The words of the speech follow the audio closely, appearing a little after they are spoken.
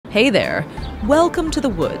Hey there! Welcome to the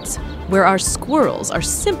woods, where our squirrels are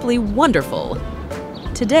simply wonderful.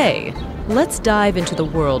 Today, let's dive into the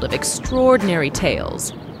world of extraordinary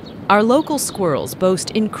tails. Our local squirrels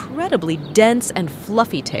boast incredibly dense and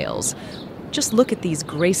fluffy tails. Just look at these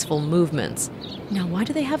graceful movements. Now, why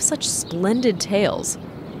do they have such splendid tails?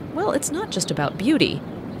 Well, it's not just about beauty.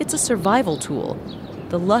 It's a survival tool.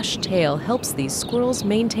 The lush tail helps these squirrels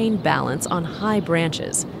maintain balance on high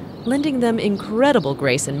branches, lending them incredible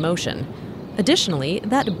grace and motion. Additionally,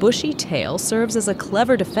 that bushy tail serves as a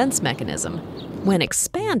clever defense mechanism. When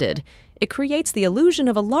expanded, it creates the illusion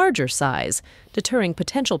of a larger size, deterring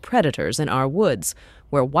potential predators in our woods,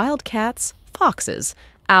 where wild cats, foxes,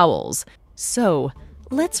 owls. So,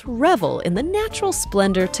 let's revel in the natural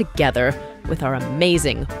splendor together with our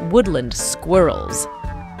amazing woodland squirrels.